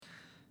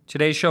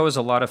Today's show is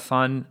a lot of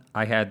fun.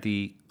 I had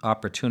the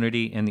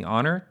opportunity and the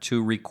honor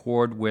to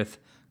record with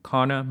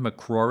Connor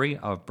McCrory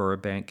of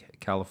Burbank,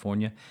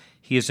 California.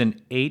 He is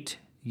an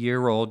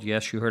 8-year-old,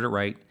 yes, you heard it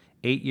right,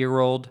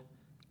 8-year-old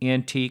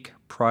antique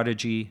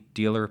prodigy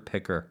dealer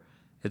picker.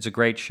 It's a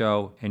great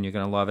show, and you're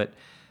going to love it.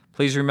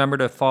 Please remember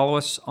to follow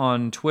us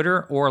on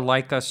Twitter or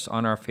like us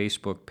on our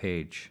Facebook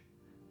page.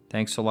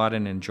 Thanks a lot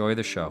and enjoy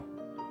the show.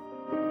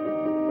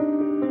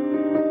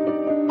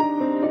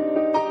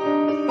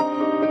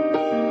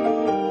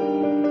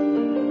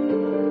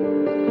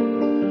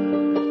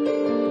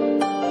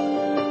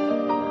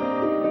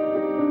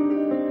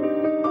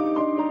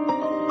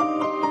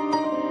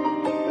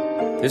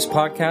 This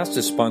podcast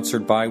is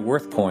sponsored by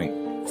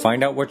WorthPoint.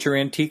 Find out what your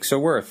antiques are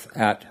worth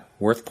at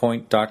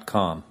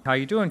worthpoint.com. How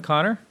you doing,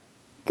 Connor?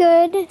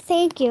 Good,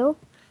 thank you.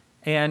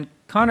 And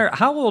Connor,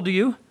 how old are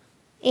you?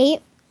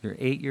 8. You're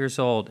 8 years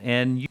old,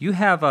 and you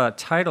have a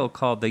title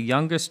called the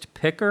youngest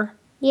picker?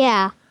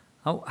 Yeah.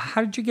 Oh,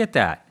 how did you get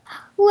that?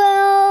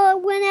 Well,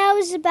 when I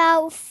was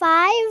about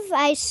 5,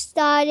 I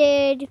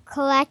started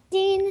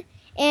collecting,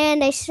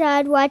 and I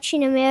started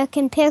watching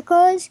American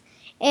Pickers,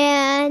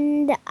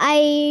 and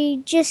I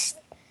just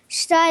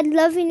started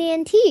loving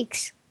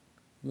antiques.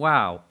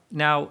 Wow.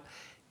 Now,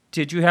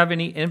 did you have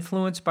any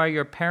influence by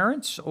your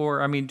parents,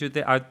 or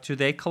do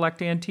they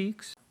collect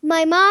antiques?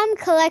 My mom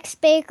collects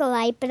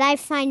Bakelite, but I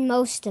find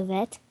most of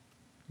it.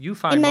 You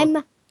find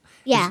most?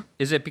 Yeah.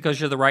 Is it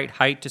because you're the right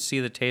height to see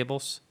the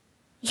tables?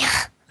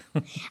 Yeah.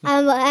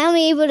 I'm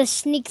able to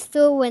sneak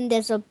through when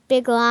there's a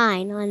big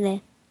line on there.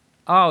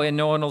 Oh, and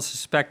no one will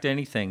suspect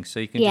anything, so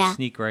you can just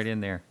sneak right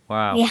in there.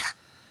 Wow. Yeah.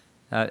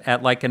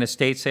 At like an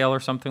estate sale or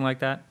something like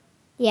that?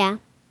 Yeah.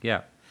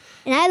 Yeah.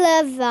 And I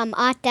love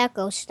Art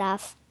Deco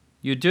stuff.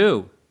 You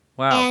do?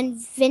 Wow. And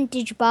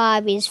vintage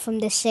Barbies from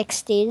the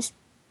 60s.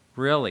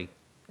 Really?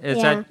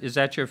 Is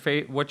that your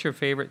what's your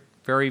favorite,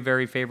 very,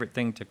 very favorite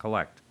thing to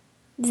collect?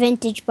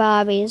 Vintage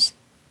Barbies.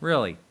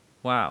 Really?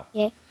 Wow.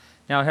 Yeah.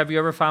 Now, have you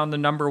ever found the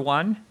number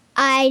one?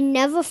 I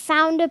never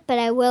found it, but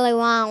I really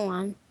want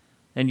one.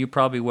 And you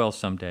probably will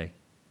someday.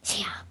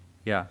 Yeah.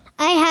 Yeah.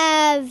 I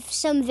have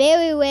some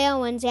very rare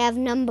ones. I have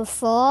number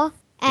 4.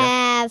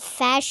 I have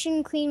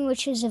Fashion Queen,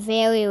 which is a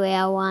very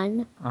rare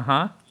one.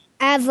 Uh-huh.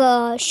 I have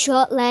a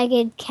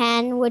short-legged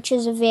Ken, which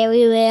is a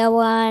very rare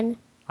one.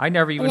 I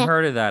never even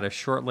heard of that, a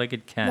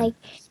short-legged Ken. One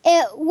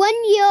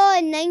year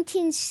in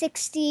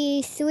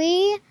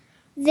 1963,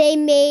 they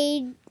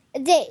made...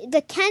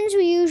 The Kens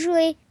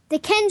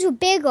were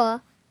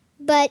bigger,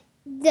 but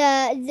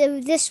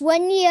this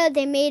one year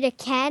they made a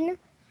Ken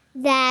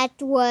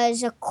that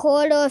was a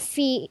quarter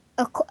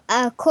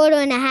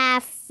and a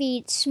half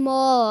feet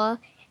smaller,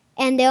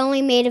 and they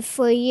only made it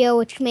for a year,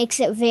 which makes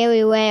it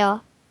very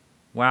rare.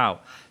 Wow.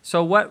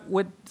 So what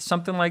would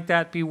something like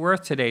that be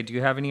worth today? Do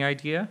you have any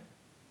idea?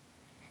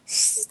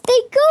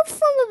 They go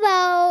from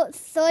about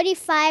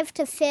 35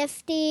 to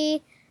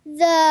 50.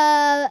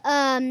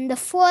 The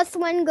fourth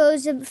one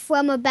goes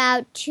from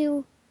about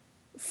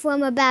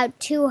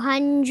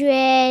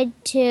 200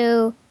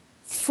 to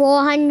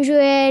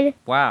 400.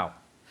 Wow.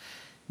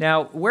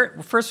 Now,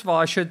 first of all,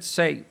 I should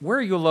say, where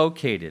are you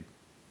located?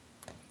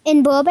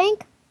 In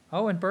Burbank.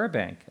 Oh, in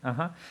Burbank.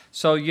 Uh-huh.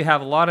 So you have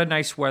a lot of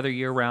nice weather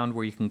year-round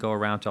where you can go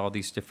around to all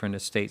these different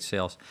estate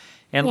sales.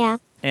 And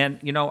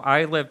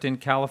I lived in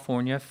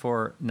California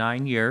for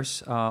 9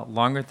 years,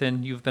 longer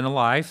than you've been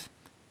alive.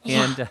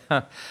 Yeah.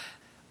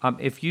 And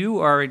if you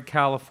are in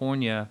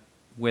California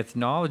with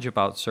knowledge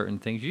about certain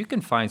things, you can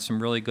find some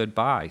really good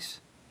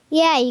buys.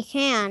 Yeah, you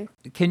can.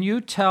 Can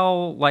you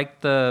tell,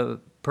 like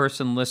the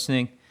person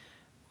listening,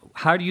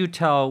 how do you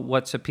tell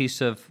what's a piece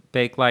of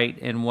Bakelite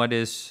and what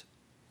is,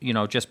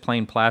 just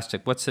plain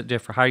plastic? What's the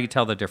difference? How do you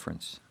tell the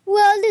difference?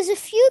 Well, there's a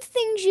few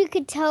things you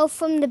could tell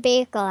from the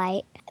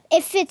Bakelite.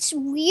 If it's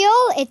real,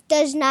 it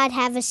does not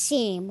have a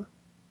seam.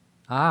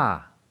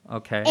 Ah,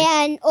 okay.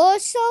 And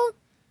also,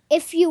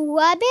 if you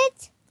rub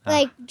it,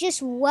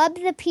 just rub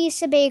the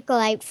piece of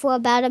Bakelite for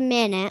about a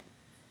minute,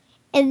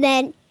 and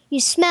then you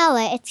smell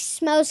it. It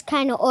smells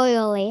kind of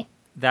oily.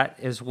 That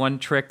is one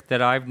trick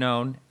that I've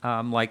known.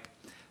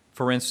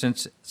 For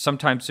instance,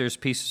 sometimes there's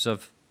pieces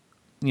of,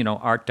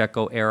 Art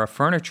Deco era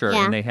furniture,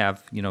 and they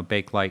have,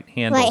 Bakelite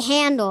handles. Like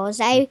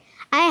handles. I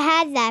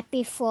had that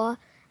before.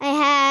 I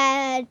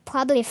had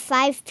probably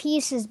 5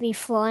 pieces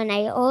before, and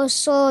I all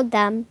sold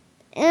them.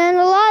 And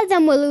a lot of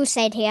them were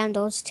lucite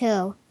handles,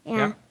 too.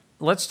 Yeah.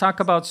 Let's talk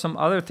about some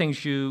other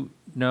things you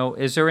know.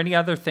 Is there any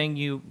other thing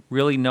you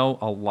really know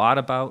a lot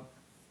about?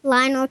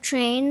 Lionel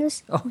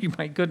trains. Oh,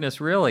 my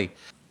goodness, really?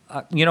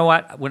 You know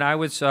what? When I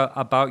was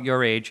about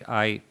your age,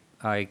 I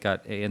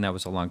got, and that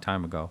was a long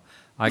time ago,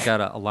 I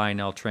got a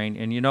Lionel train.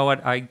 And you know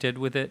what I did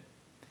with it?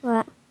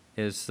 What?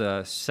 Is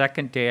the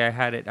second day I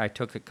had it, I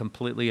took it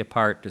completely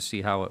apart to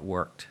see how it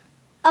worked.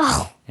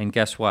 Oh. And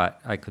guess what?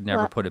 I could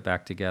never put it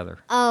back together.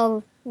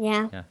 Oh,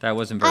 yeah. Yeah, that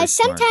wasn't very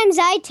smart. Sometimes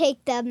I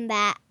take them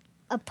back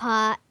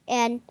apart,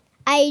 and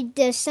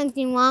there's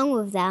something wrong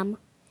with them.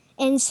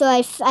 And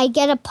so I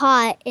get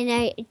apart,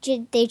 and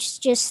they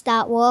just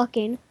start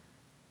working.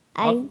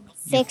 I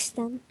fixed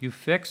them. You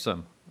fix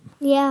them.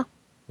 Yeah.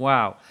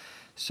 Wow.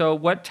 So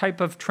what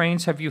type of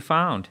trains have you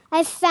found?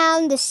 I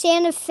found the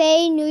Santa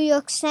Fe, New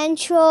York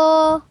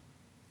Central,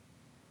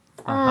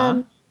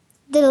 Uh-huh.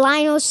 the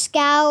Lionel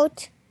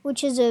Scout,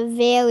 which is a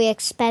very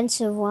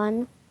expensive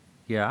one.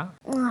 Yeah.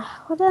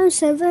 What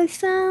else have I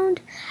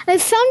found? I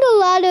found a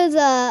lot of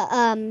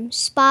the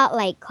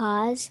Spotlight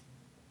cars,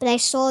 but I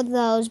sold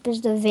those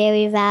because they're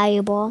very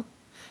valuable.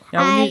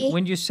 Now,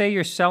 when you say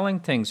you're selling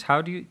things,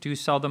 how do you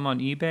sell them on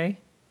eBay?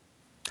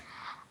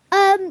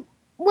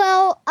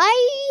 Well,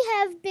 I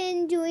have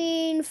been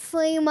doing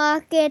flea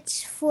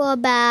markets for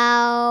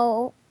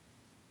about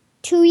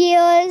 2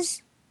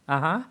 years,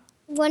 Uh-huh.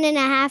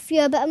 1.5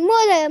 years, but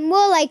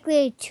more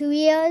likely 2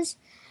 years.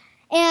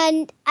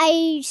 And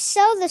I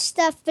sell the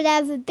stuff, but I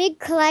have a big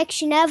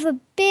collection. I have a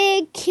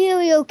big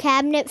curio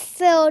cabinet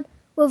filled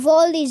with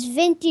all these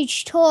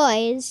vintage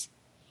toys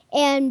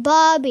and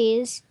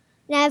Barbies.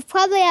 And I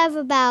probably have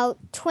about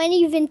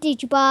 20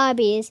 vintage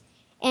Barbies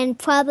and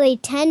probably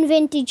 10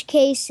 vintage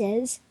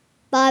cases,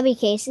 Barbie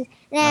cases.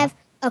 And I have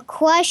a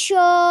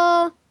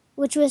Crusher,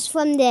 which was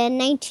from the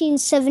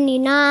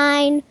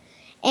 1979.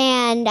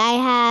 And I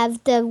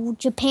have the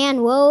Japan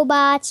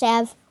robots. I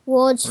have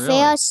World's Really?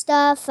 Fair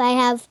stuff. I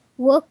have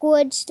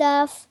Rookwood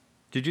stuff.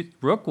 Did you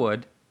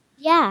Rookwood?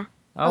 Yeah,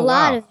 Oh, a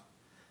lot wow. of.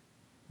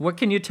 What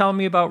can you tell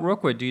me about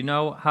Rookwood? Do you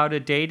know how to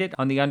date it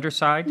on the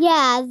underside?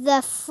 Yeah,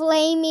 the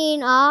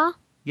flaming awe.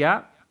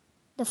 Yeah.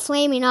 The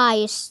flaming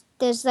eye,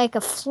 there's like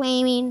a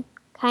flaming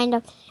kind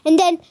of. And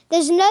then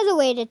there's another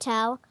way to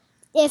tell.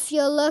 If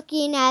you're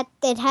looking at,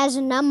 it has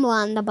a number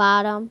on the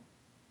bottom.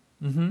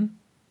 Mm-hmm.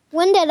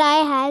 One that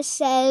I have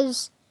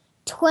says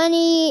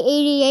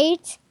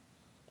 2088,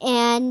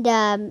 and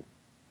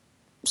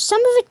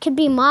some of it could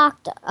be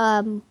marked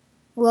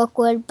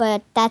Rookwood,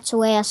 but that's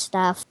rare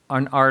stuff.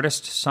 An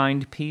artist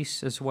signed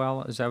piece as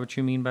well? Is that what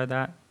you mean by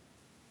that?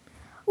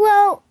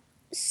 Well,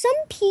 some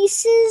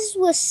pieces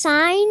were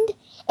signed,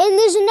 and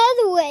there's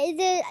another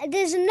way.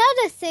 There's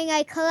another thing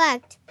I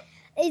collect.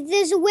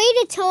 There's a way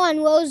to tell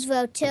on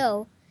Roseville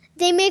too.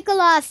 They make a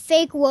lot of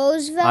fake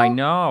Roseville. I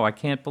know. I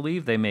can't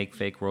believe they make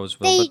fake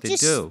Roseville, but they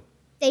do.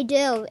 They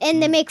do,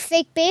 and they make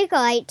fake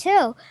Bakelite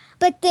too.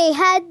 But they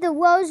had the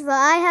Roseville.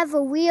 I have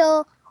a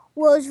real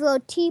Roseville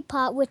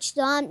teapot, which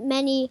there aren't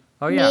many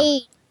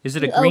made. Is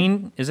it a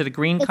green? Is it a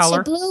green color?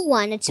 It's a blue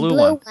one. It's Blue a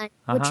blue one.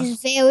 one, which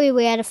is very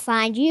rare to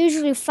find. You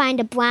usually find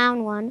a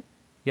brown one.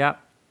 Yep.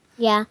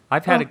 Yeah.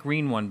 I've had a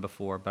green one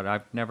before, but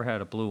I've never had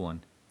a blue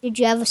one. Did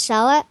you ever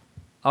sell it?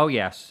 Oh,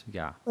 yes.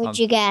 Yeah. What'd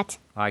you get?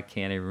 I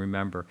can't even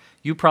remember.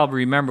 You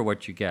probably remember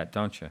what you get,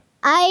 don't you?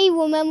 I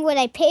remember what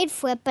I paid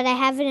for it, but I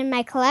have it in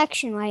my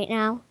collection right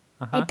now.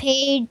 I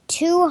paid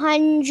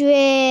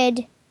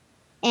 $225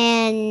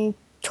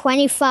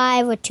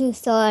 or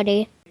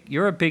 $230.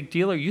 You're a big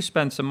dealer. You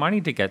spend some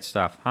money to get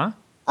stuff, huh?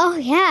 Oh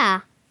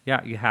yeah.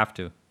 Yeah, you have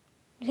to.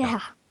 Yeah.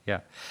 Yeah.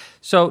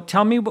 So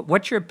tell me,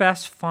 what's your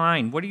best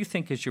find? What do you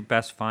think is your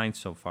best find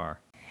so far?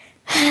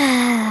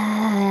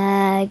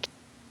 I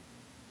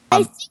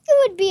think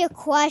it would be a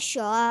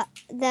Crusher,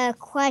 the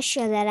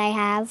Crusher that I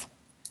have.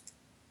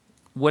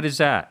 What is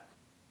that?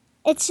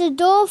 It's a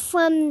doll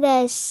from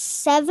the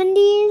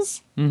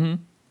 70s. Mm-hmm. No,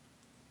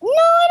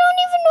 I don't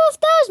even know if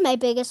that was my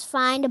biggest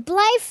find. A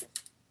Blythe.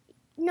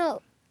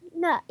 No.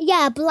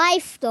 Yeah, a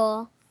Blythe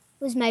doll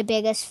was my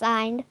biggest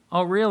find.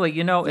 Oh, really?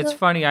 You know, it's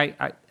funny.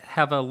 I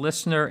have a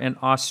listener in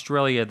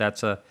Australia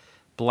that's a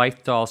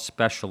Blythe doll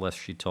specialist,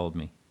 she told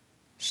me.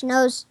 She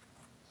knows.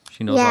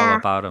 She knows all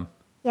about them.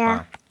 Yeah.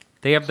 Wow.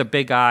 They have the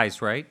big eyes,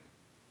 right?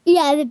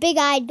 Yeah, the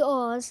big-eyed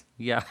dolls.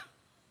 Yeah.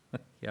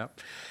 Yep.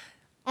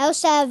 I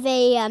also have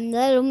a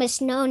Little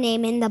Miss No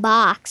Name in the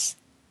box.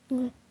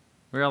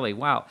 Really?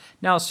 Wow.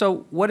 Now,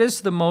 so what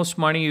is the most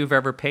money you've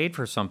ever paid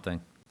for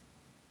something?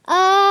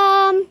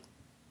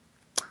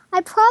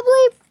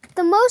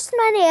 The most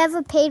money I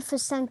ever paid for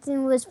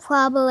something was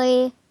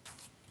probably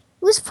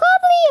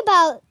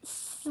about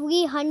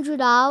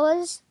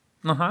 $300,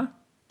 Uh-huh.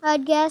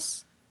 I'd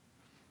guess.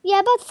 Yeah,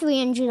 about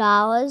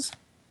 $300.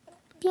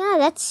 Yeah,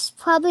 that's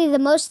probably the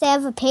most I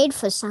ever paid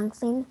for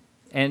something.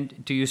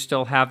 And do you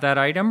still have that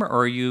item,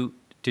 or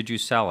did you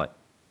sell it?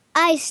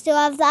 I still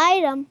have the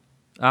item.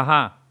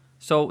 Uh-huh.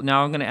 So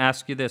now I'm going to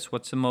ask you this.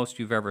 What's the most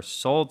you've ever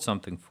sold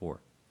something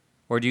for?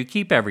 Or do you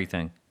keep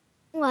everything?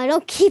 Well, I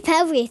don't keep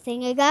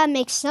everything. I gotta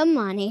make some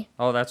money.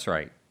 Oh, that's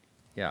right.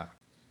 Yeah.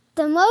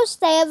 The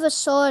most I ever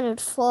sold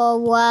it for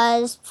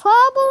was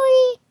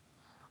probably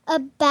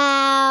in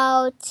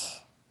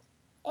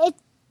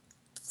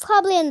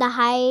the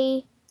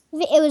high.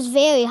 It was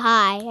very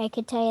high, I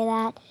could tell you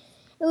that.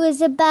 It was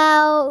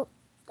about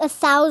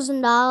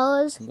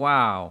 $1,000.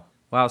 Wow.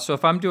 Wow. So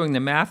if I'm doing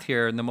the math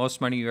here, and the most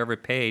money you ever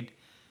paid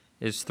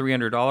is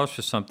 $300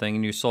 for something,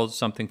 and you sold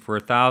something for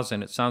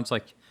 $1,000, it sounds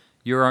like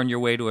you're on your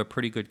way to a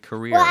pretty good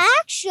career. Well,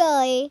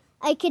 actually,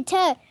 I could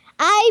tell.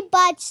 I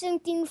bought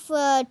something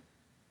for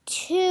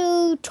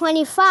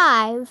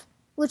 $225,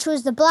 which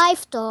was the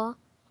Blythe doll,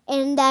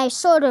 and I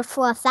sold it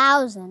for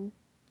 $1,000.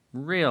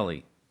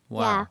 Really?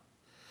 Wow. Yeah.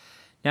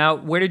 Now,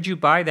 where did you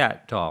buy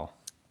that doll?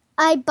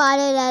 I bought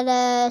it at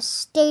a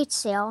estate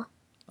sale.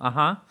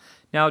 Uh-huh.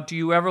 Now, do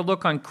you ever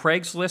look on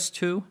Craigslist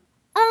too?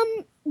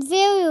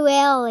 Very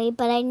rarely,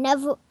 but I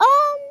never.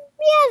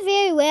 Yeah,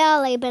 very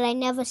rarely, but I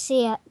never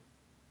see it.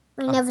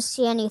 I never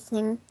see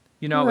anything.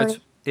 You know, Really.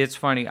 it's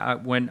funny.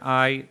 When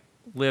I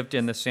lived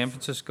in the San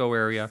Francisco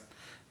area,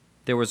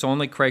 there was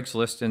only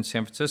Craigslist in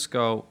San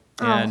Francisco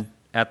and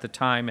at the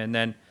time, and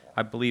then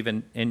I believe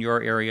in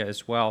your area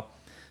as well.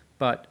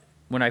 But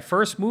when I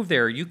first moved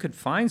there, you could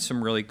find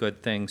some really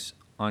good things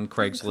on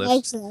Craigslist.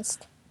 Craigslist.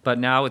 But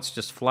now it's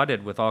just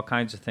flooded with all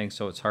kinds of things,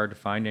 so it's hard to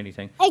find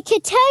anything. I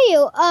could tell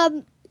you,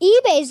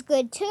 eBay's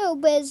good too,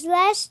 but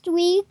last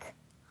week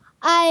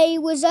I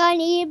was on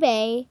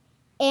eBay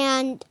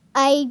and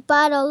I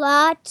bought a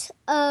lot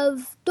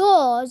of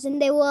dolls,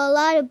 and there were a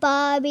lot of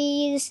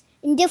Barbies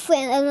and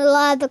a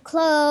lot of the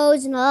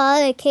clothes and a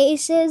lot of the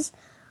cases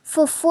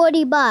for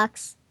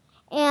 $40.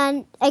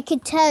 And I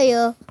could tell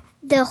you,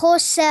 the whole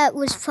set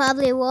was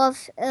probably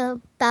worth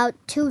about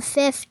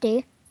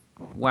 $250.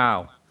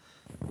 Wow.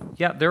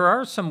 Yeah, there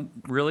are some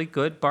really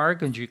good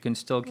bargains you can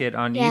still get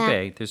on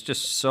eBay. There's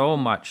just so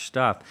much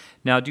stuff.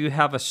 Now, do you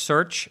have an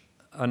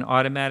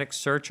automatic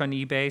search on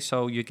eBay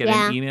so you get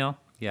an email?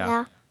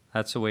 Yeah.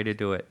 That's the way to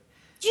do it.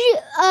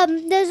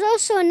 There's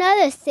also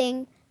another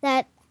thing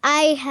that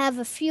I have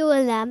a few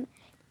of them.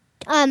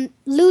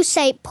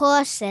 Lucite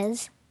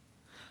purses.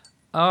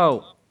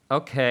 Oh,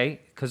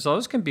 okay, because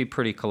those can be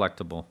pretty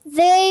collectible.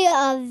 They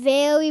are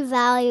very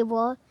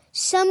valuable.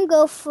 Some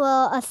go for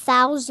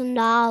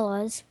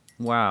 $1,000.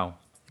 Wow.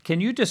 Can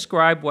you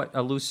describe what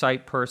a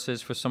lucite purse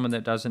is for someone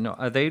that doesn't know?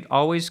 Are they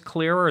always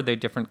clear or are they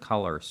different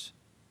colors?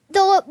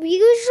 They're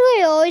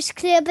usually always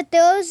clear, but they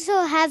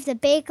also have the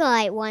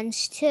Bakelite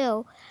ones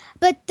too.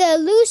 But the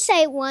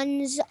lucite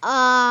ones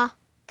are,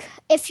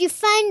 if you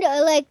find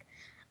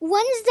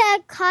ones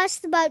that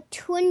cost about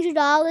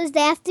 $200,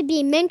 they have to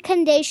be mint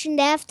condition.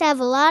 They have to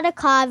have a lot of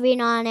carving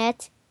on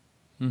it.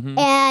 Mm-hmm.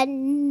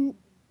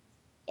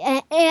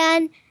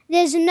 And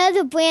there's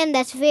another brand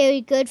that's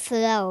very good for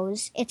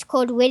those. It's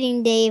called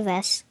Whitting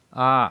Davis.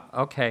 Ah,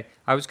 okay.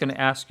 I was going to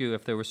ask you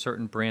if there were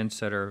certain brands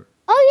that are...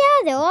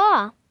 Oh, yeah, there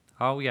are.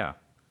 Oh, yeah.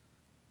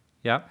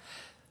 Yeah.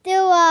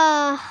 There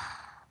are...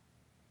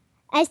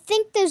 I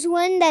think there's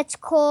one that's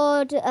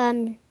called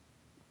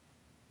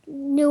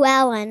New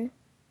Ellen.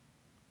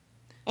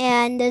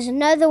 And there's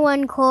another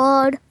one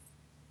called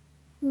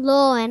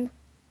Lauren.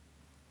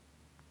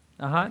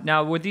 Uh-huh.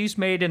 Now, were these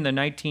made in the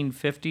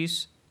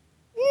 1950s?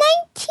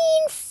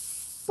 1940s.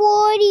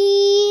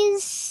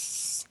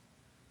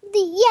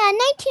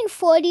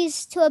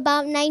 1940s to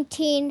about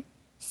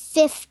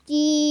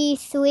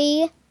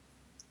 1953.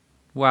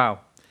 Wow.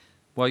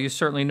 Well, you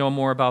certainly know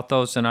more about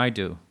those than I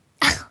do.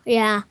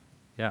 Yeah.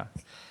 Yeah.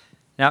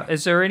 Now,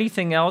 is there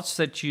anything else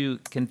that you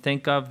can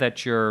think of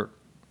that you're...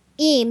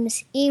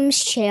 Eames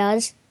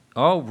chairs.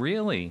 Oh,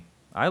 really?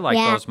 I like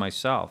those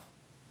myself.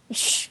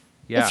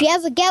 Yeah. If you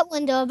ever get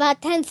one, they're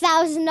about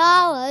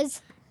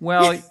 $10,000.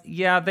 Well,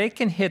 yeah, they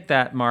can hit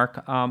that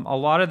mark. A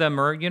lot of them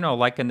are,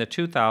 like in the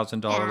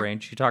 $2,000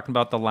 range. You're talking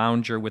about the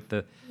lounger with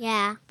the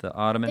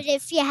ottoman. But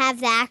if you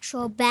have the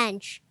actual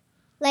bench,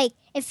 like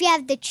if you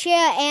have the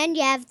chair and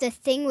you have the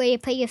thing where you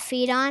put your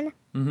feet on.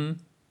 Mm-hmm.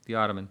 The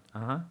ottoman.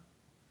 Uh-huh.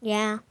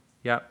 Yeah.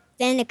 Yep.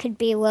 Then it could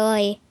be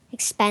really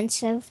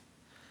expensive.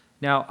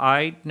 Now,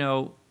 I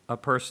know a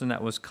person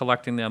that was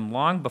collecting them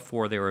long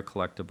before they were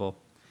collectible,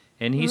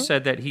 and he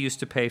said that he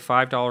used to pay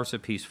 $5 a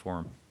piece for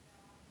them.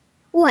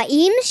 What,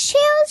 Eames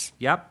chairs?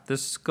 Yep,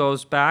 this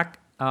goes back,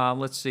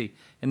 let's see,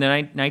 in the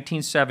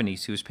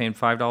 1970s, he was paying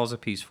 $5 a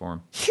piece for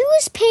them. He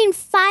was paying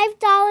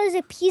 $5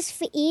 a piece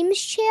for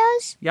Eames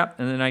chairs? Yep,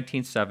 in the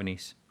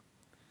 1970s.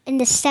 In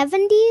the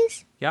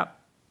 70s? Yep.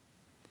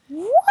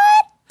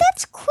 What?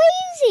 That's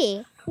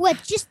crazy.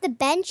 What, just the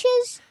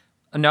benches?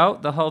 No,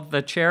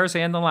 the chairs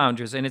and the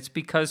loungers, and it's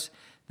because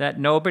that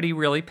nobody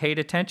really paid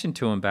attention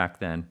to him back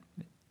then.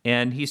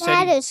 And he said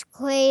that is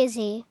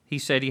crazy. He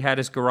said he had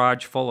his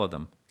garage full of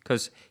them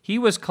because he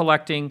was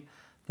collecting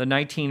the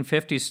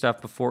 1950s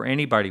stuff before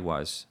anybody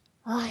was.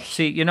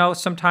 See,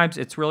 sometimes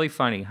it's really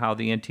funny how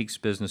the antiques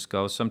business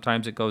goes.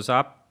 Sometimes it goes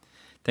up,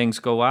 things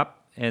go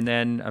up, and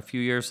then a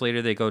few years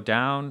later they go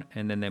down,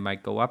 and then they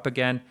might go up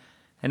again.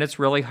 And it's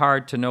really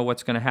hard to know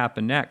what's going to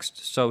happen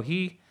next. So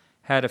he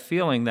had a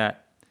feeling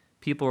that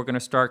people were going to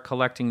start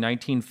collecting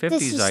 1950s items.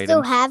 Does he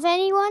still have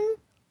anyone?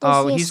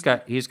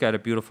 He's got a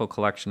beautiful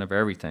collection of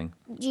everything.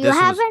 Do you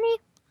have any?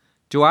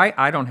 Do I?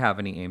 I don't have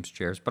any Ames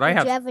chairs, but I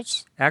have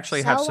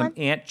actually have some one?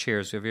 ant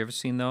chairs. Have you ever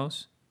seen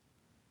those?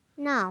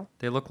 No.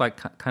 They look like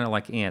kind of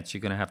like ants.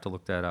 You're going to have to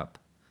look that up.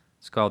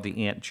 It's called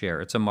the ant chair.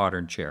 It's a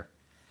modern chair.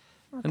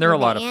 Okay, And they're a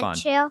lot of ant fun.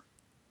 Chair?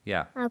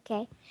 Yeah.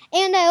 Okay.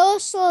 And I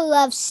also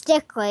love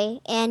Stickley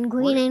and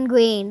Green and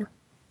Green.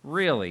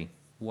 Really?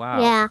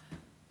 Wow. Yeah.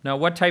 Now,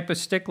 what type of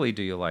Stickley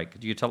do you like?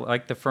 Do you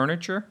like the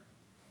furniture?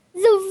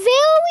 The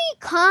very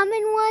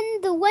common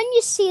one, the one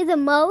you see the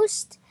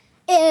most,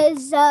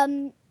 is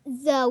the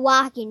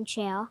rocking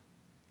chair.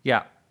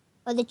 Yeah.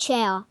 Or the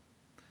chair.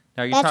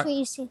 Now That's what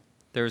you see.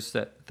 There's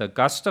the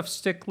Gustav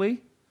Stickley,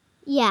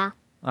 Yeah.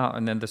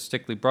 and then the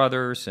Stickley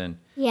brothers, and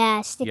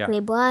Yeah,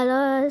 Stickley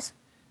Brothers.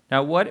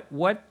 now what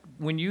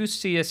when you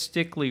see a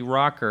Stickley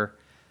rocker,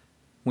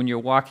 when you're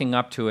walking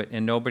up to it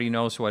and nobody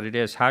knows what it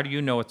is, how do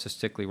you know it's a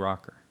Stickley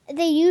rocker?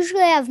 They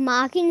usually have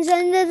markings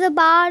under the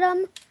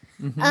bottom.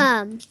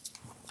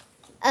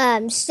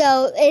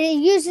 So it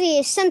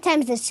usually,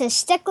 sometimes it says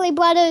Stickley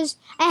Brothers.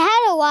 I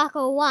had a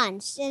rocker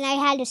once, and I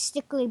had a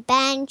Stickley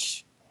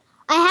bench.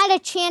 I had a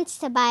chance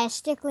to buy a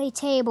Stickley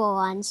table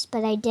once,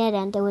 but I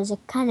didn't. It was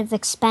kind of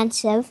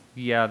expensive.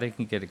 Yeah, they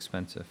can get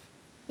expensive.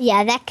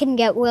 Yeah, that can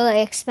get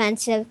really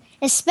expensive,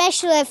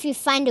 especially if you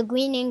find a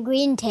green and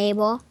green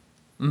table.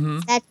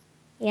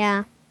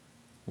 Yeah.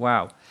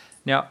 Wow.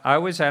 Now, I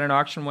was at an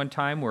auction one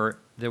time where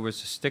there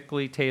was a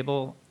Stickley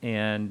table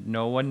and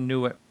no one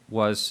knew it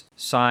was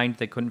signed.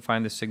 They couldn't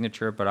find the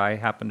signature, but I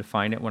happened to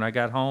find it when I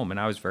got home, and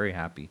I was very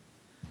happy.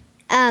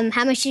 How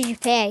much did you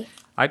pay?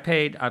 I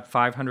paid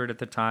 $500 at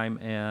the time,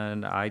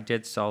 and I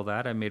did sell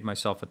that. I made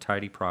myself a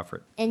tidy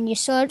profit. And you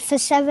sold it for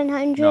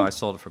 $700? No, I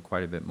sold it for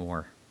quite a bit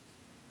more.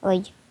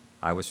 Oh,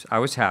 I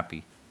was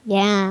happy.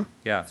 yeah.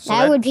 Yeah. So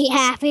I would be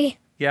happy.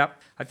 Yeah,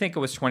 I think it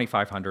was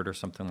 $2,500 or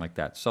something like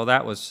that. So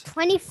that was.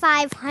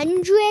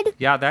 2,500?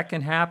 Yeah, that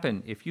can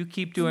happen if you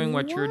keep doing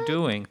what you're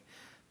doing.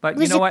 But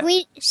Was you know it what?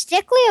 green,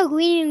 Stickley or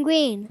green and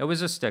green? It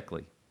was a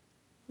Stickley.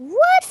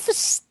 What, for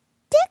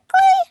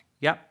Stickley?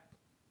 Yep.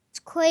 It's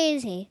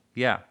crazy.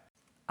 Yeah.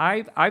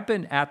 I've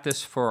been at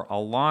this for a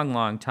long,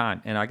 long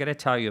time, and I got to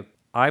tell you,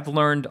 I've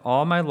learned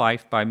all my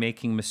life by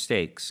making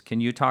mistakes.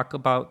 Can you talk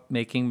about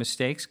making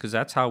mistakes? Because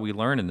that's how we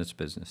learn in this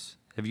business.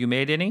 Have you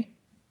made any?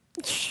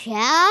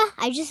 Yeah,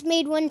 I just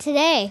made one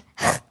today.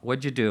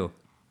 What'd you do?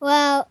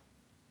 Well,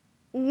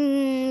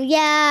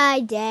 yeah,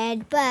 I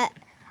did, but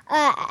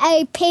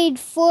I paid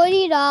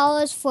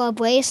 $40 for a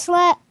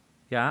bracelet,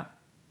 Yeah.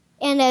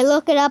 and I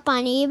look it up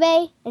on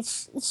eBay.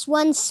 It's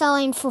one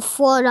selling for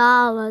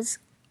 $4.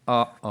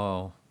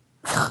 Uh-oh.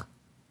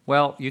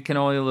 Well, you can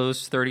only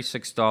lose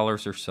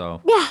 $36 or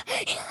so. Yeah,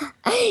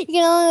 you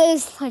can only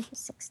lose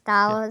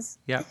 $36.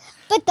 Yeah.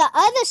 But the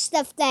other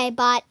stuff that I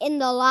bought in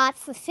the lot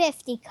for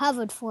 $50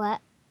 covered for it,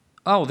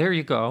 Oh, there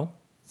you go.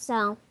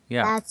 so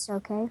Yeah. that's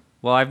okay.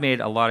 Well, I've made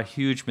a lot of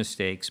huge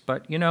mistakes,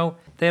 but you know,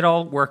 that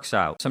all works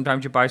out.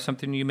 Sometimes you buy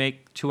something and you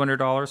make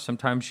 $200.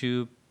 Sometimes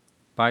you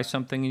buy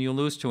something and you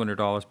lose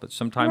 $200, but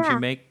sometimes Yeah. you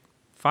make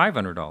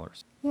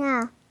 $500.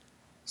 Yeah.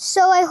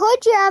 So I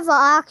heard you have an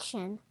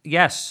auction.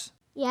 Yes.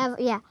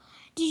 Yeah.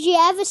 Did you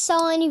ever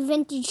sell any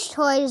vintage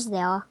toys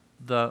there?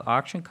 The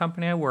auction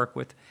company I work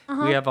with,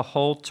 we have a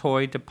whole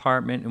toy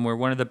department, and we're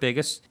one of the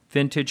biggest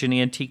vintage and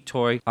antique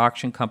toy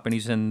auction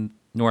companies in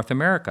North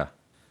America.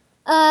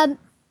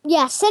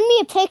 Yeah, send me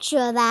a picture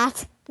of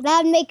that.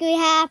 That'd make me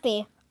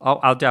happy. Oh,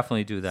 I'll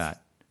definitely do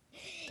that.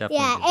 Definitely.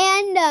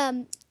 Yeah,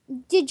 and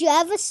did you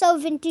ever sell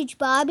vintage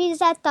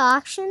Barbies at the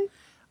auction?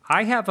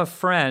 I have a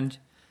friend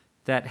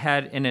that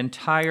had an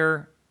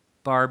entire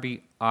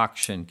Barbie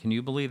auction. Can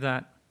you believe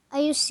that? Are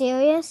you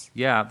serious?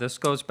 Yeah, this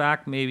goes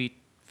back maybe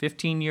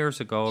 15 years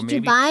ago. Or Did maybe.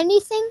 you buy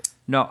anything?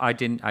 No, I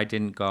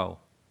didn't go.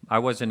 I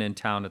wasn't in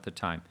town at the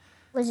time.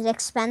 Was it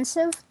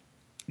expensive?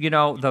 You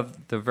know, the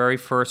very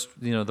first,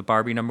 the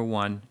Barbie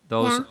 #1,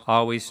 those Yeah.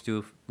 always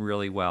do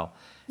really well.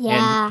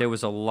 Yeah. And there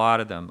was a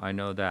lot of them. I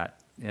know that.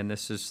 And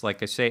this is,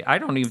 like I say, I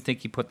don't even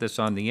think he put this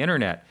on the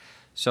internet.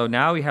 So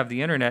now we have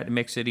the internet. It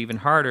makes it even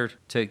harder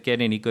to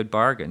get any good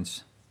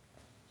bargains.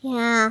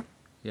 Yeah.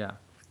 Yeah.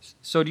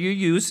 So do you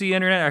use the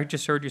internet? I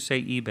just heard you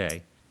say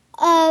eBay.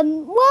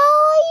 Well,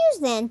 I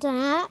use the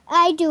internet.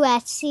 I do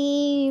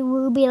Etsy,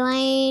 Ruby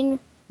Lane.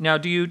 Now,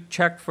 do you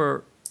check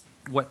for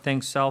what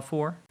things sell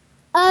for?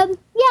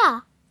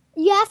 Yeah.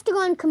 You have to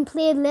go on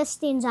complete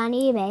listings on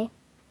eBay.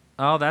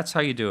 Oh, that's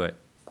how you do it.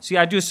 See,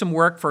 I do some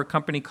work for a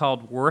company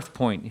called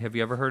WorthPoint. Have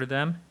you ever heard of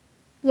them?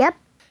 Yep.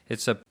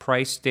 It's a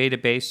price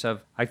database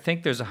of, I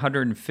think there's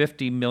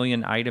 150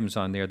 million items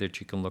on there that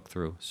you can look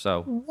through.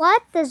 So,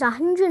 What? There's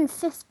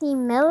 150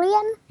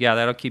 million? yeah,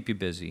 that'll keep you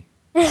busy.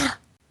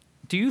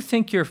 Do you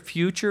think your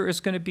future is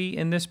going to be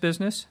in this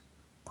business?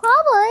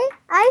 Probably.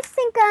 I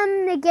think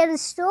I'm going to get a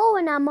store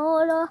when I'm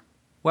older.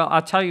 Well,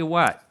 I'll tell you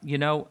what,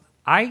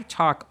 I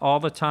talk all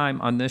the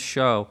time on this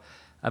show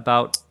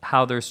about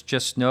how there's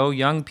just no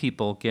young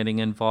people getting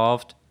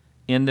involved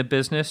in the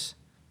business,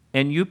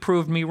 and you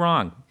proved me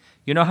wrong.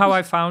 You know how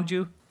I found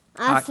you?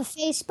 For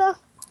Facebook?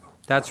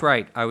 That's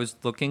right. I was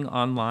looking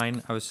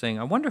online. I was saying,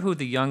 I wonder who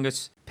the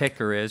youngest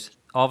picker is.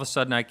 All of a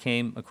sudden, I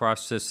came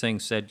across this thing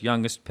said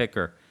youngest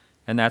picker,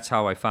 and that's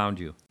how I found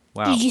you.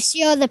 Wow. Did you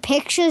see all the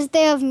pictures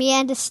there of me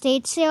at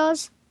estate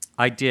sales?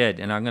 I did,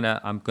 and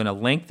I'm gonna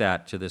link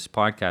that to this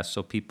podcast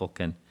so people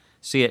can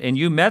see it. And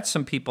you met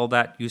some people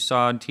that you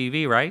saw on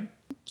TV, right?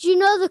 Do you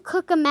know the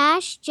cook of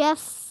MASH,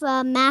 Jeff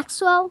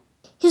Maxwell?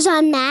 He's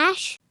on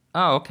MASH,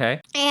 Oh, okay.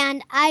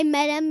 and I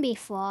met him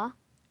before.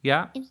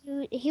 Yeah.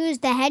 And he was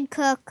the head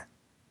cook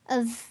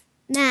of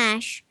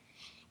MASH,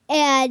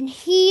 and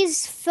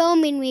he's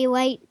filming me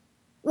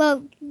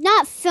well,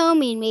 not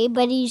filming me,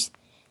 but he's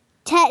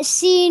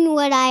seeing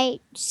what I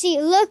see.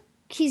 Look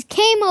he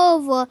came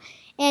over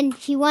and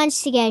he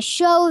wants to get a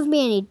show with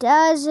me and he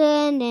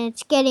doesn't, and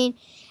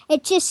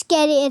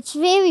it's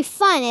very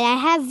fun, and I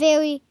have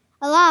a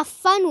lot of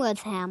fun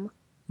with him.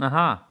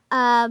 Uh-huh.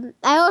 I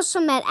also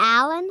met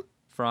Alan,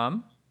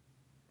 From?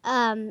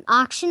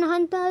 Auction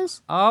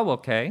Hunters. Oh,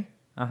 okay.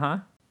 Uh-huh.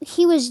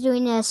 He was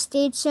doing a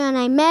estate sale, and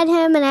I met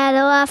him, and I had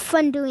a lot of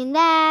fun doing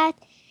that.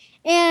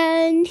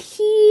 And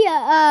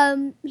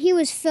he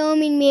was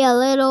filming me a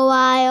little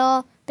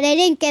while, but I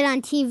didn't get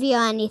on TV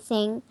or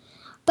anything.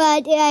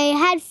 But I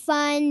had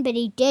fun, but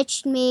he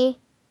ditched me.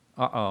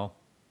 Uh-oh.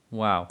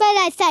 Wow. But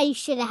I thought you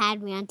should have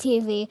had me on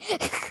TV.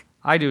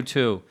 I do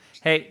too.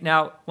 Hey,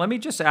 now, let me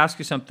just ask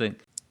you something.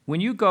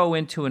 When you go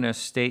into an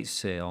estate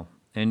sale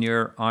and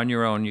you're on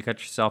your own, you got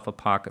yourself a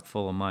pocket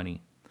full of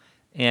money,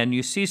 and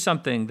you see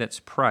something that's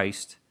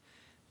priced,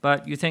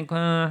 but you think,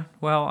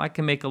 well, I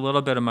can make a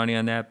little bit of money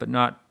on that, but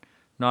not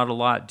a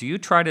lot. Do you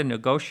try to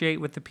negotiate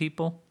with the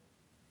people?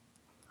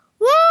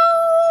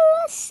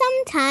 Well,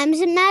 sometimes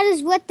it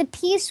matters what the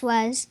piece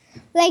was.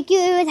 Like, you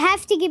would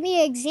have to give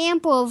me an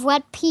example of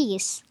what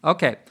piece.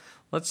 Okay,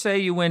 let's say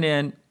you went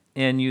in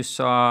and you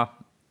saw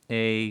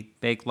a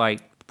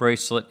Bakelite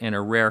bracelet in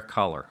a rare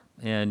color,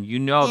 and you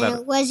know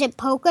that... Was it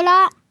polka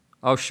dot?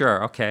 Oh,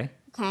 sure, okay.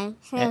 Okay,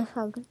 so it was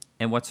polka.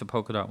 And what's a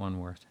polka dot one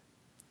worth?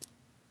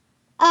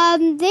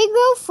 They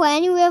go for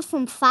anywhere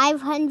from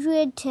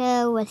 500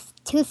 to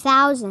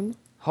 2,000.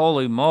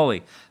 Holy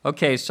moly.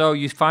 Okay, so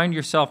you find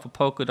yourself a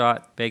polka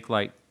dot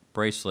Bakelite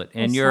bracelet,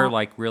 and you're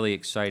like really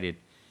excited.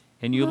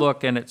 And you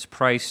look and it's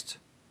priced,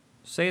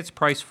 say it's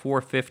priced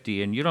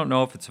 $450, and you don't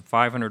know if it's a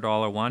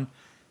 $500 one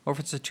or if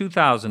it's a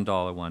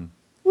 $2,000 one.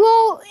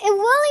 Well, it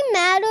really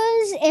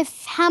matters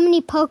how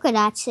many polka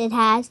dots it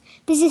has,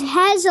 because it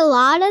has a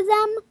lot of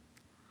them.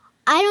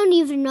 I don't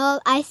even know.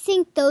 I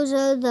think those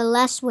are the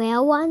less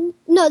rare ones.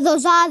 No,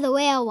 those are the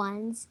rare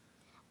ones.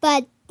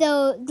 But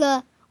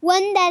the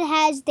one that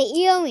has the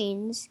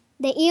earrings,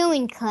 the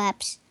earring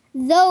clips,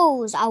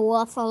 those are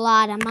worth a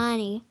lot of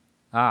money.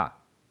 Ah,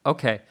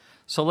 okay.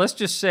 So let's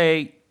just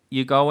say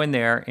you go in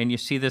there and you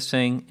see this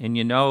thing and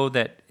you know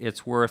that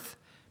it's worth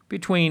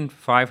between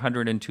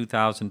 $500 and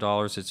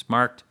 $2,000. It's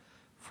marked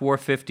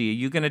 $450. Are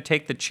you going to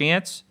take the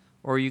chance,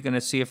 or are you going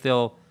to see if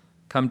they'll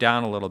come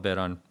down a little bit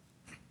on...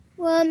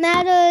 Well, it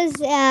matters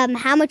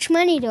how much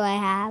money do I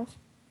have.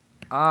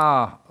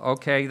 Ah,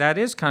 okay. That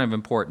is kind of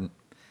important.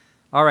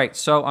 All right,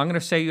 so I'm going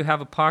to say you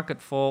have a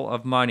pocket full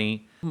of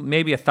money,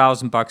 maybe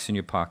 $1,000 in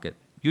your pocket.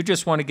 You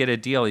just want to get a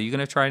deal. Are you going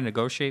to try to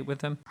negotiate with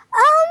them?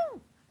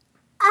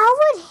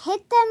 I would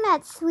hit them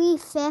at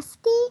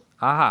 350.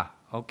 Ah,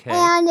 okay.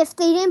 And if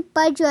they didn't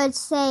budge, I'd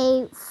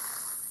say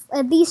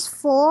at least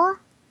 4.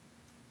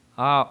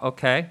 Ah,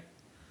 okay.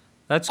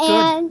 That's good.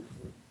 And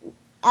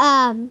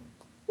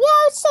yeah,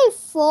 I would say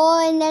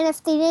 4. And then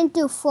if they didn't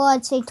do 4,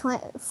 I'd say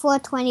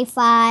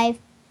 425.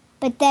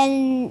 But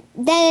then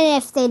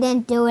if they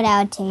didn't do it,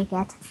 I would take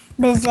it.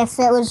 Because if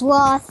it was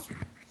worth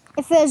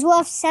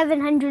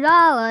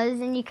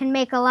 $700, and you can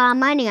make a lot of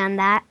money on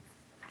that.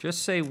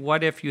 Just say,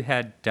 what if you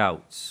had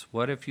doubts?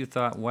 What if you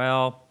thought,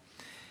 well,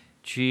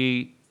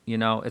 gee,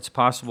 it's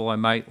possible I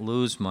might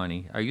lose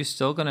money. Are you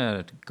still going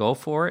to go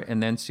for it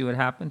and then see what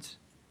happens?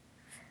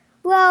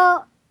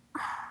 Well,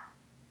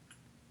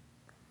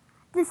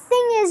 the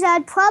thing is,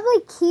 I'd probably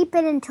keep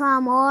it until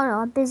I'm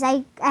older, because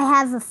I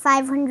have a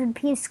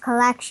 500-piece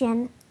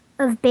collection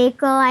of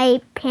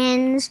Bakelite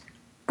pins,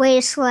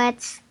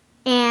 bracelets,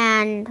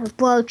 and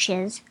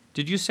brooches.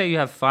 Did you say you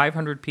have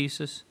 500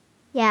 pieces?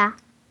 Yeah.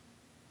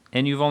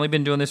 And you've only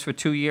been doing this for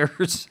 2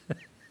 years?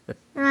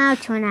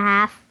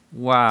 2.5.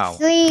 Wow.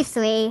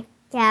 3.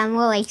 Yeah,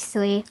 more like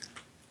 3.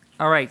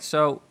 All right,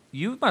 so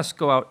you must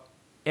go out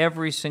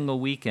every single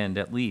weekend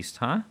at least,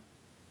 huh?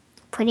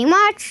 Pretty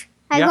much.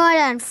 I Yep. go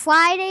out on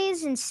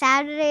Fridays and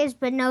Saturdays,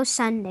 but no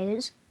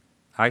Sundays.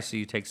 I see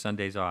you take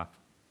Sundays off.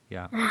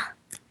 Yeah.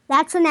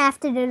 That's when I have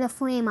to do the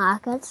flea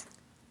markets.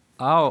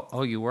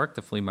 Oh, you work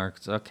the flea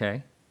markets.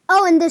 Okay.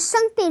 Oh, and there's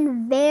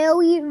something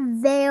very,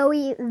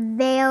 very,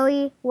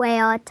 very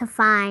rare to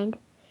find.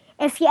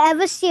 If you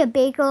ever see a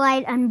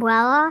Bakelite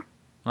umbrella,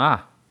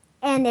 Ah.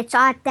 and it's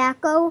Art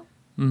Deco,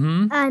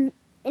 Mm-hmm. and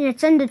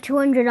it's under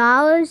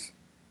 $200,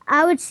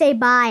 I would say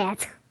buy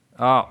it.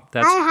 Oh,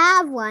 that's... I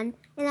have one,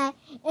 and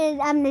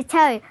I'm going to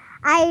tell you,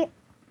 I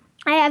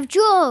have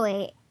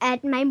jewelry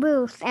at my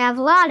booth. I have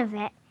a lot of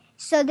it.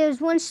 So there's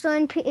one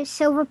stolen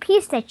silver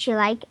piece that she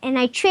liked, and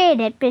I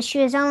traded it, but she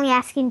was only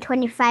asking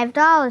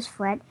 $25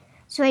 for it.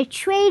 So I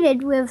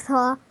traded with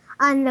her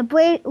on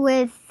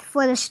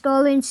for the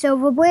stolen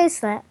silver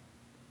bracelet.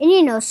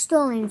 And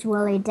stolen's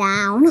really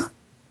down.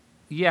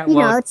 Yeah,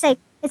 It's like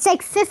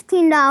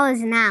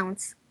 $15 an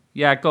ounce.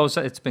 Yeah,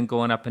 it's been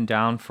going up and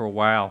down for a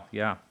while.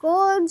 Yeah.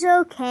 Gold's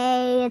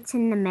okay. It's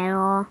in the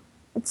middle.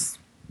 It's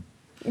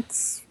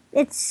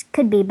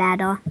could be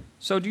better.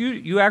 So do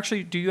you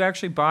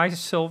actually buy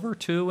silver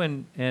too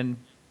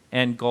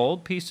and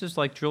gold pieces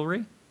like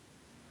jewelry?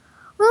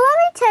 Well, let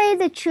me tell you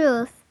the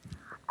truth.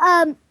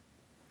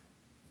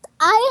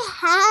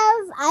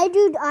 I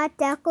do Art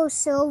Deco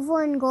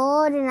silver and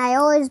gold, and I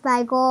always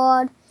buy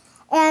gold.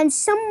 And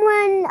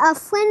a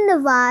friend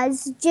of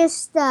ours,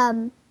 just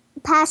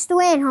passed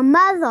away, and her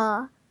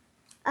mother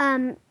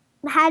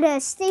had an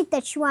estate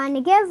that she wanted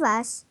to give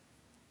us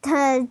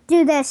to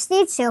do the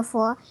estate sale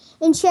for.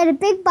 And she had a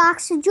big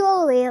box of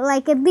jewelry,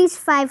 like at least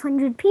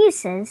 500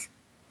 pieces.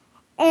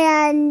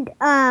 And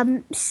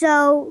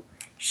so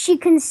she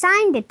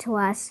consigned it to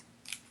us.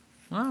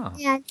 Wow.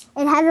 And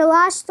it had a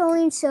lot of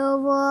sterling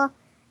silver,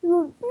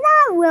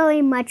 not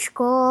really much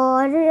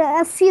gold,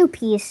 a few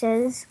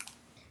pieces.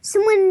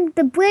 So when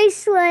the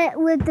bracelet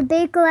with the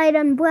Bakelite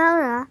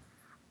umbrella,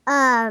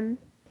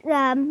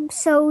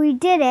 so we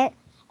did it,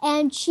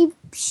 and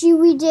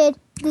we did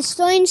the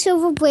sterling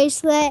silver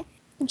bracelet,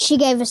 and she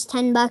gave us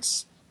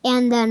 $10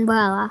 and the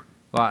umbrella.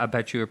 Well, I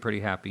bet you were pretty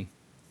happy.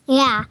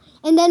 Yeah,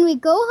 and then we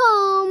go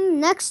home,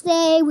 next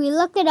day, we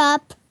look it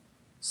up.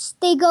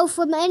 They go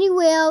from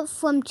anywhere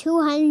from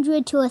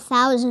 $200 to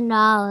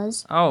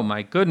 $1,000. Oh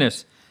my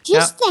goodness!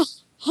 Just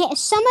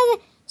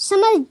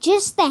some of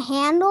just the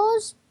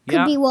handles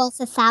could be worth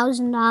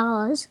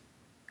 $1,000.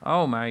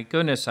 Oh my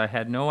goodness! I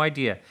had no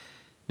idea.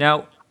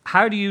 Now,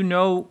 how do you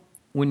know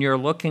when you're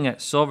looking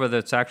at silver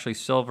that's actually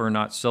silver,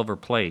 not silver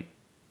plate?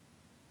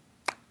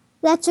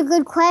 That's a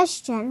good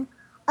question.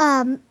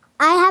 I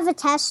have a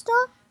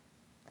tester.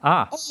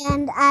 Ah.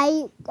 And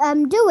I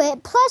do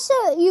it. Plus,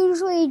 it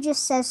usually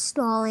just says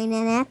sterling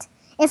in it.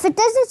 If it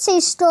doesn't say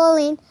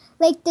sterling,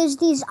 like there's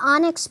these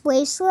onyx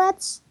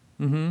bracelets.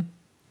 Mm-hmm.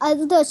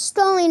 The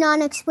sterling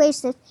onyx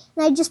bracelets.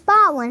 And I just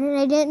bought one, and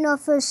I didn't know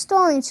if it was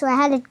sterling, so I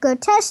had to go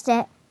test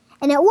it,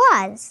 and it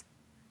was.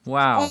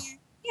 Wow. And,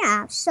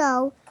 yeah,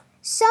 so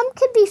some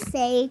can be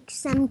fake,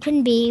 some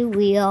can be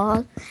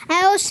real.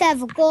 I also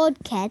have a gold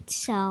kit,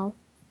 so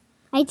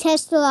I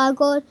test a lot of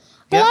gold.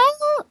 But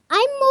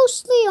I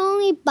mostly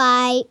only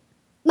buy,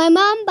 my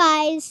mom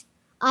buys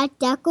Art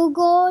Deco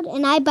gold,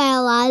 and I buy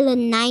a lot of the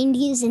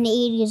 90s and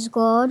 80s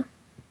gold.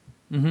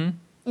 Mm-hmm.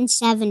 And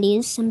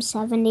 70s, some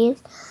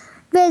 70s.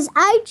 Because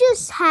I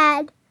just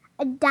had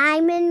a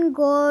diamond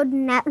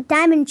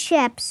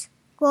chips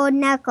gold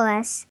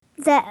necklace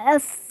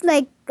that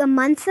like a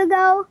month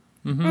ago,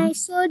 Mm-hmm. and I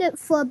sold it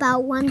for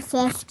about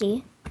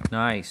 $150.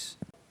 Nice.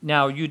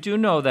 Now, you do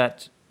know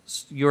that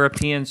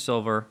European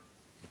silver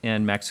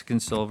and Mexican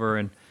silver,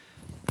 and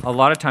a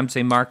lot of times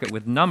they mark it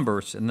with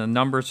numbers, and the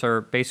numbers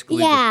are basically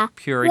the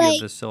purity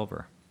of the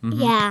silver.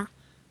 Mm-hmm. Yeah.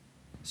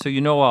 So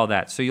you know all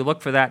that. So you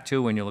look for that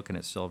too when you're looking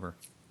at silver.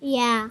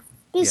 Yeah.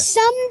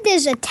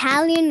 There's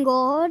Italian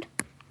gold.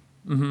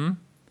 Mm-hmm.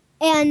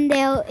 And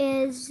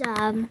there's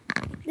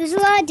a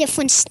lot of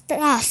different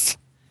stuff.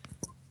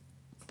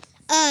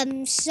 Are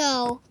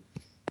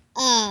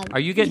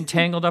you getting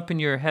tangled up in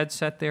your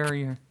headset there, or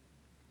your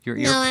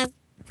ear? No,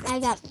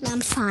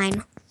 I'm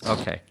fine.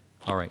 Okay.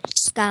 All right.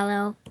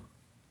 Scalo.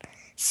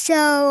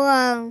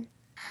 So,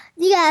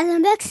 the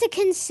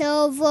Mexican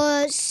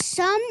silver,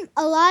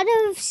 a lot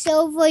of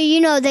silver,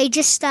 they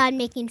just started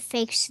making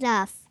fake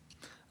stuff.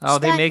 Oh,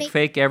 they make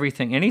fake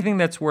everything. Anything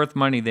that's worth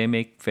money, they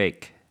make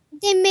fake.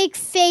 They make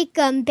fake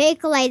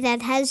Bakelite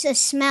that has a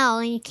smell,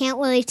 and you can't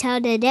really tell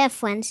the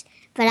difference,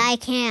 but I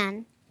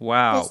can.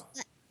 Wow.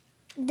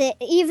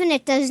 Even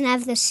it doesn't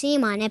have the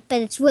seam on it,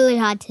 but it's really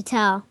hard to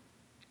tell.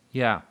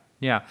 Yeah.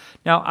 Yeah.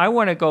 Now, I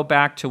want to go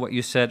back to what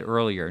you said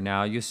earlier.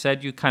 Now, you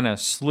said you kind of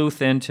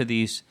sleuth into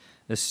these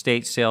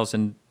estate sales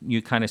and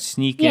you kind of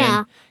sneak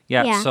in.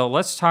 Yeah. So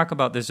let's talk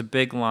about, there's a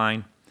big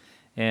line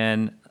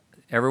and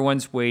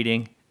everyone's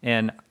waiting.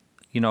 And,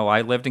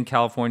 I lived in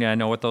California. I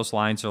know what those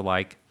lines are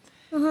like.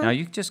 Mm-hmm. Now,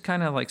 you just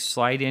kind of like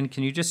slide in.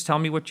 Can you just tell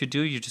me what you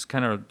do?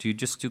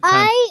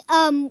 I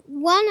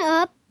went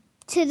up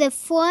to the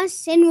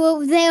force, and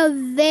we're there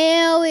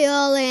very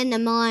early in the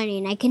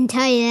morning. I can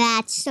tell you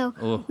that.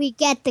 So we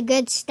get the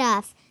good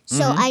stuff.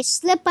 So I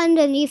slip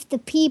underneath the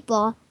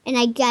people, and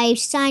I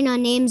sign our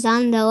names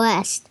on the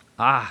list.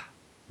 Ah,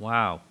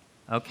 wow.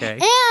 Okay.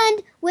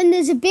 And when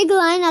there's a big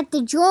line at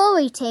the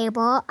jewelry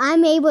table,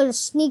 I'm able to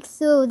sneak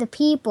through the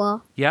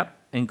people. Yep,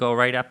 and go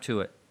right up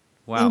to it.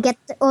 Wow. And get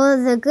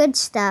all the good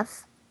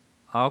stuff.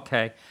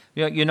 Okay.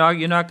 You're not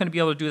going to be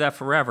able to do that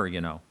forever,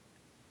 Yep.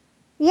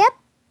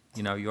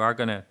 You are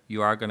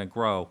gonna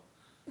grow,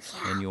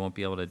 and you won't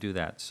be able to do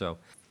that. So,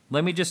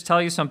 let me just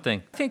tell you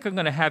something. I think I'm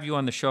gonna have you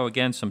on the show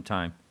again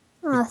sometime.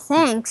 Oh,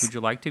 thanks. Would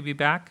you like to be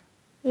back?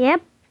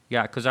 Yep.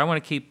 Yeah, because I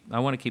want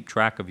to keep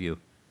track of you.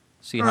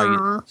 See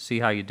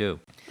how you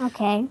do.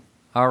 Okay.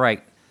 All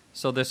right.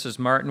 So this is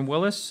Martin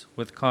Willis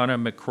with Connor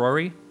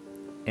McCrory,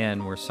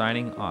 and we're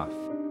signing off.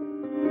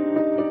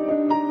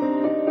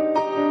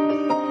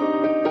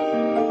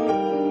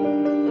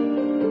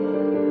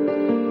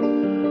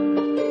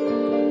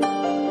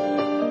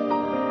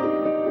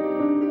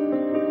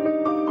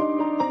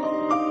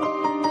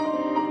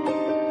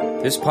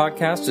 This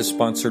podcast is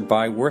sponsored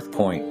by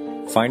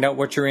WorthPoint. Find out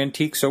what your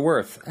antiques are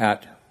worth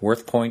at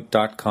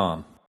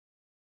worthpoint.com.